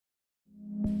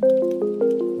Rise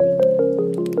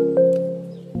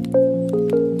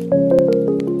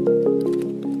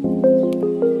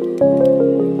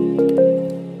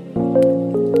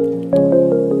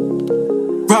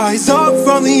up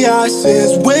from the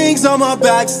ashes, wings on my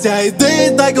back, stay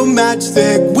lit like a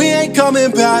matchstick. We ain't coming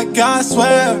back, I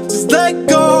swear. Just let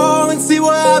go and see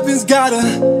what happens. Gotta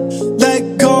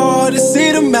let go to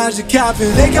see the magic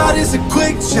happen. They got us a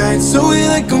quick change, so we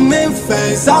like them in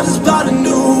phase. I just bought a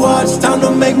new watch, time to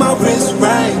make my wrist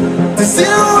ring. The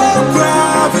zero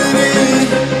gravity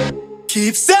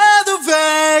keeps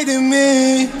elevating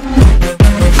me.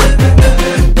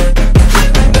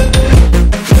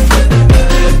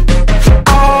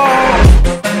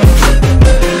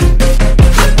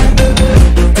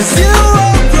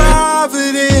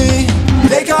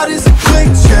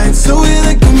 So we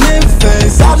like them in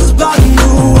phase. I just bought a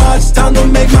new watch, time to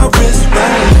make my wrist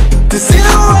ring. The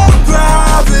zero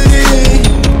gravity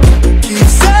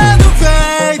keeps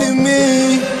elevating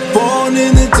me. Born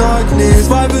in the darkness,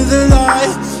 fight for the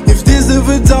light. If this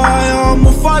ever die,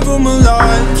 I'ma fight for my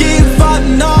life. Keep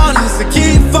fighting on, yes, I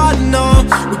keep fighting on.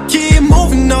 We keep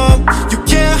moving up, you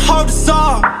can't hold us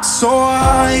up. So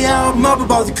high, I'm up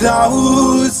above the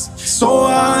clouds. So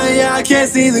high, I can't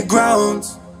see the ground.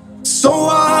 So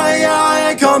I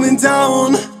ain't coming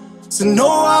down. So no,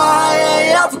 I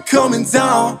ain't ever coming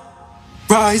down.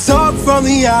 Rise up from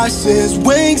the ashes,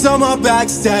 wings on my back,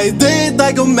 stay lit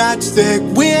like a matchstick.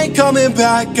 We ain't coming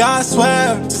back, I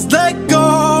swear. Just let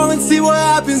go and see what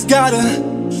happens. Gotta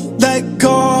let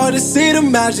go to see the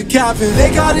magic happen.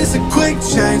 They got us a quick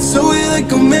change, so we like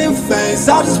them in phase.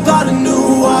 I just bought a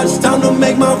new watch, time to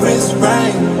make my wrist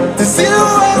ring. The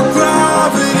zero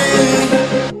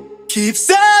gravity keeps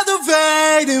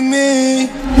elevating me.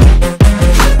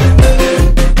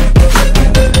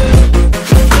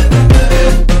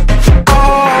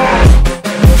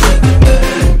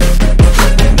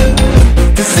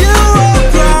 The zero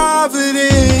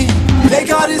gravity, they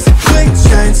got us a quick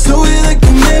change, so we like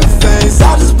them in phase.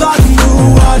 I just bought a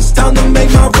new watch, time to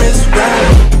make my wrist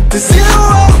ring. The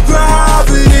zero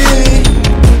gravity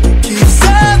keeps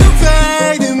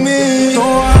elevating me. So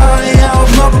high,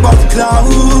 I'm up above the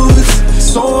clouds.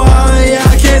 So high,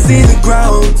 I can't see the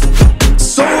ground.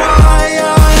 So high,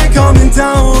 I ain't coming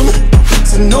down.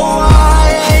 So no,